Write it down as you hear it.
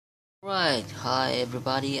Right, hi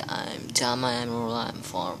everybody, I'm Tama Amrullah, I'm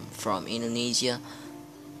from Indonesia.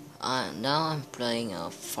 Now I'm playing a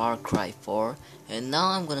Far Cry 4, and now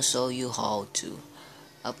I'm gonna show you how to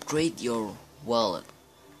upgrade your wallet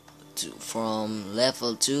from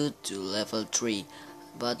level 2 to level 3.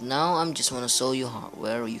 But now I'm just wanna show you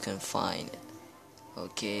where you can find it.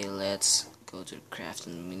 Okay, let's go to the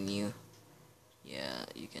crafting menu. Yeah,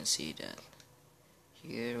 you can see that.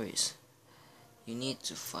 Here is, you need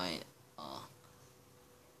to find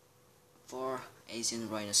for Asian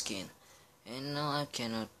rhino skin, and now I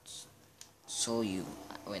cannot show you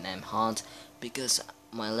when I'm hunt because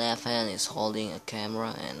my left hand is holding a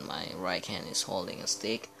camera and my right hand is holding a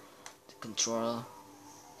stick, the controller.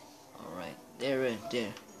 Alright, there. Right,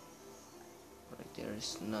 there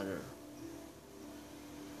is another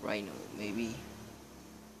rhino, maybe.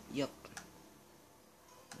 Yup.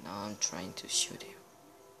 Now I'm trying to shoot him.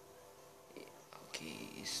 Okay,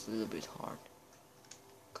 it's a little bit hard.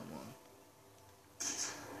 Come on.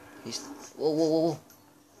 He's whoa.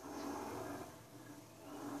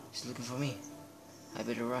 He's looking for me. I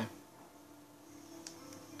better run.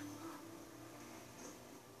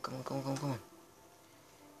 Come on.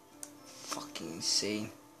 Fucking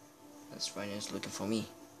insane. This rhino is looking for me.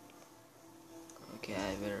 Okay,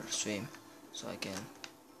 I better swim so I can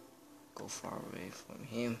go far away from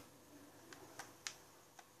him.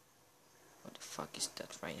 What the fuck is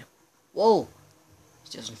that rhino? Whoa!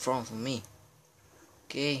 It's just in front of me.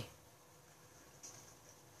 Okay.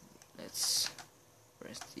 Let's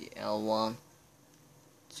press the L1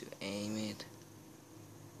 to aim it.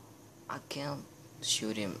 I can't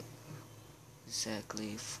shoot him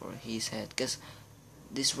exactly for his head because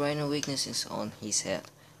this rhino weakness is on his head.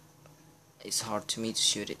 It's hard to me to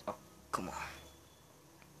shoot it. Oh, come on.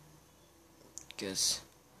 Because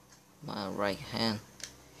my right hand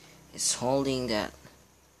is holding that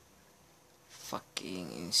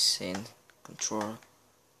fucking insane control.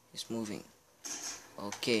 Is moving.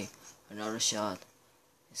 Okay, another shot.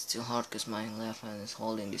 It's still hard because my left hand is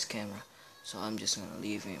holding this camera, so I'm just gonna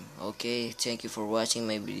leave him. Okay, thank you for watching.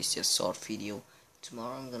 Maybe it's just short video.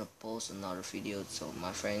 Tomorrow I'm gonna post another video, so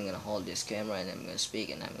my friend gonna hold this camera and I'm gonna speak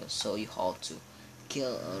and I'm gonna show you how to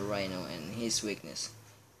kill a rhino and his weakness.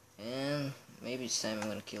 And maybe this time I'm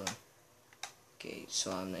gonna kill him. Okay,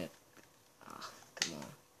 so I'm not. Come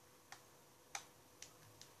on.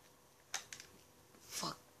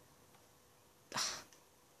 Fuck.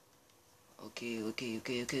 Okay.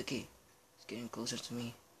 It's getting closer to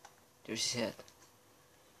me. There's his head.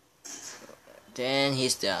 Then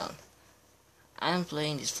he's down. I'm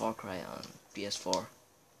playing this Far Cry on PS4.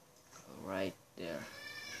 Right there.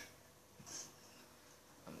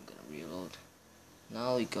 I'm gonna reload.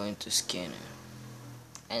 Now we're going to scanner.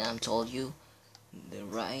 And I'm told you the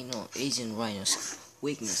Asian rhino's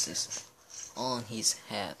weaknesses on his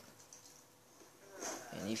head.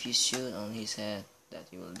 And if you shoot on his head, that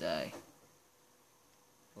he will die.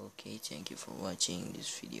 Okay, thank you for watching this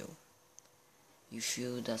video. If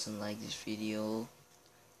you doesn't like this video,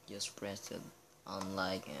 just press the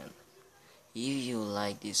unlike, and if you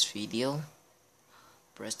like this video,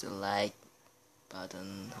 press the like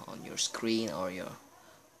button on your screen or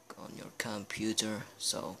on your computer.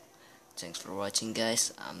 So thanks for watching,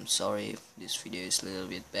 guys. I'm sorry if this video is a little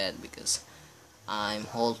bit bad because I'm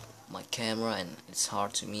hold my camera and it's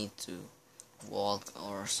hard to me to walk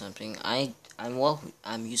or something. I'm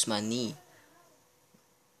use my knee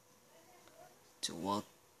to walk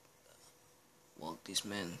this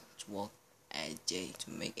man, to walk AJ,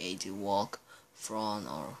 to make AJ walk front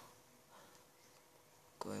or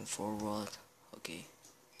going forward. Okay,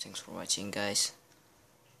 thanks for watching, guys.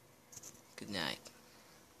 Good night.